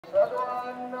أشهد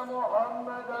أن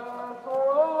محمدا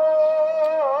رسول الله.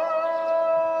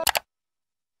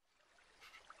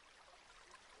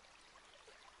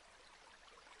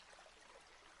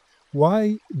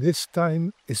 Why this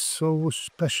time is so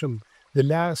special, the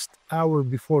last hour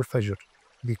before Fajr?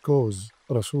 Because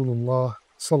Rasulullah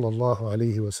sallallahu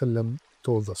alayhi wasallam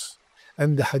told us.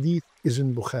 And the hadith is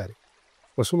in Bukhari.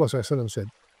 Rasulullah sallallahu alayhi wasallam said,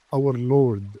 our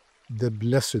Lord, the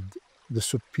Blessed, the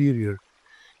Superior,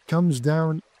 comes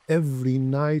down every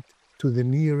night to the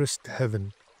nearest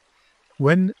heaven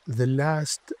when the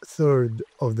last third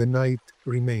of the night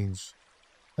remains.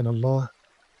 And Allah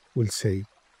will say,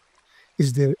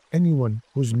 is there anyone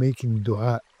who's making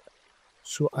dua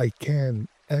so I can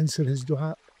answer his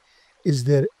dua? Is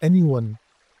there anyone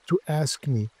to ask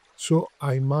me so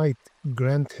I might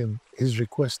grant him his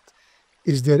request?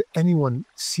 Is there anyone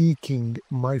seeking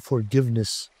my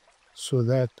forgiveness so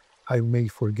that I may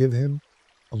forgive him?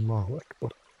 Allahu Akbar.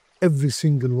 Every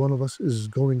single one of us is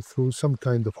going through some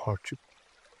kind of hardship.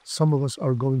 Some of us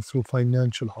are going through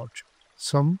financial hardship.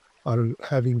 Some are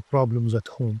having problems at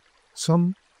home.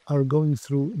 Some are going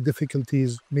through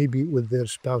difficulties maybe with their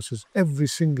spouses. Every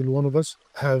single one of us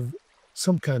have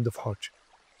some kind of hardship.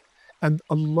 And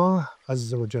Allah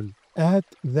Azza wa Jal, at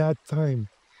that time,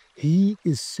 He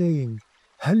is saying,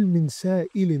 هل من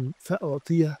سائل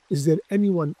فأعطيه? Is there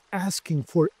anyone asking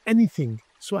for anything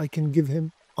so I can give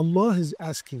him? Allah is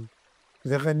asking,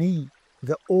 the Ghani,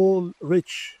 the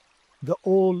all-rich, the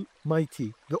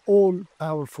all-mighty, the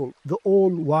all-powerful, the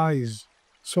all-wise.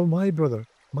 So my brother,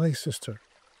 my sister,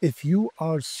 if you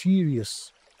are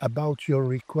serious about your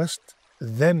request,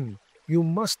 then you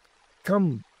must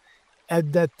come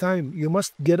at that time. You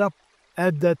must get up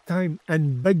at that time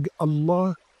and beg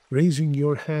Allah, raising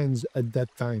your hands at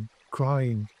that time,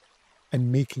 crying and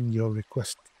making your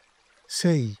request.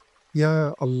 Say,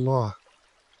 Ya Allah,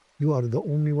 you are the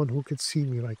only one who could see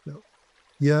me right now.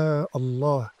 Ya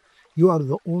Allah, you are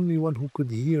the only one who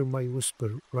could hear my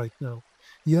whisper right now.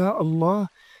 Ya Allah,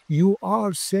 you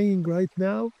are saying right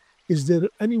now, is there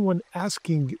anyone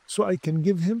asking so I can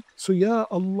give him? So Ya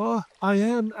Allah, I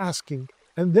am asking.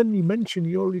 And then you mention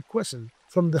your request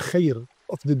from the khair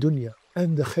of the dunya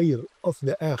and the khair of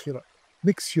the akhirah.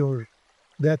 Mix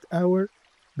that hour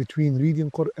between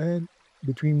reading Quran,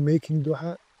 between making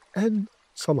dua and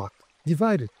salat.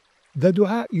 Divide it. The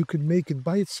dua, you could make it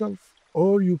by itself,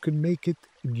 or you can make it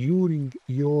during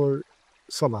your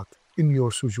salat, in your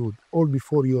sujood, or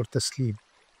before your taslim.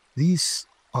 These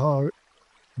are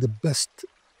the best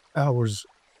hours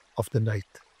of the night,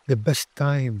 the best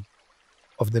time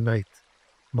of the night.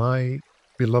 My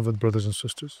beloved brothers and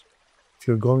sisters, if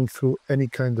you're going through any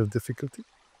kind of difficulty,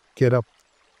 get up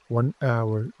 1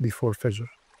 hour before Fajr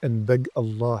and beg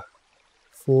Allah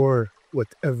for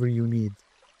whatever you need.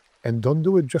 And don't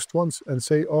do it just once and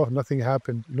say, oh, nothing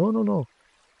happened. No, no, no.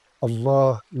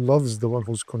 Allah loves the one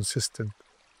who's consistent.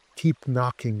 Keep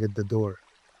knocking at the door.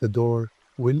 The door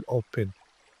will open.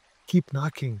 Keep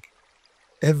knocking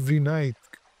every night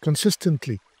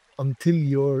consistently until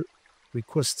your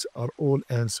requests are all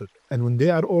answered. And when they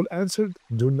are all answered,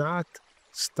 do not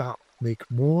stop. Make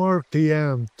more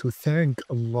qiyam to thank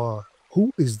Allah.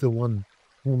 Who is the one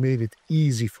who made it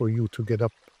easy for you to get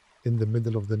up in the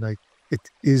middle of the night? It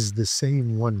is the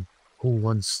same one who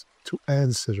wants to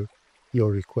answer your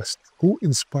request. Who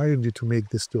inspired you to make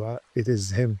this dua? It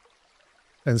is Him.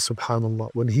 And subhanAllah,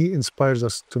 when He inspires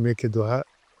us to make a dua,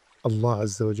 Allah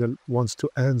Azza wa Jal wants to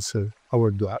answer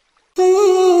our dua.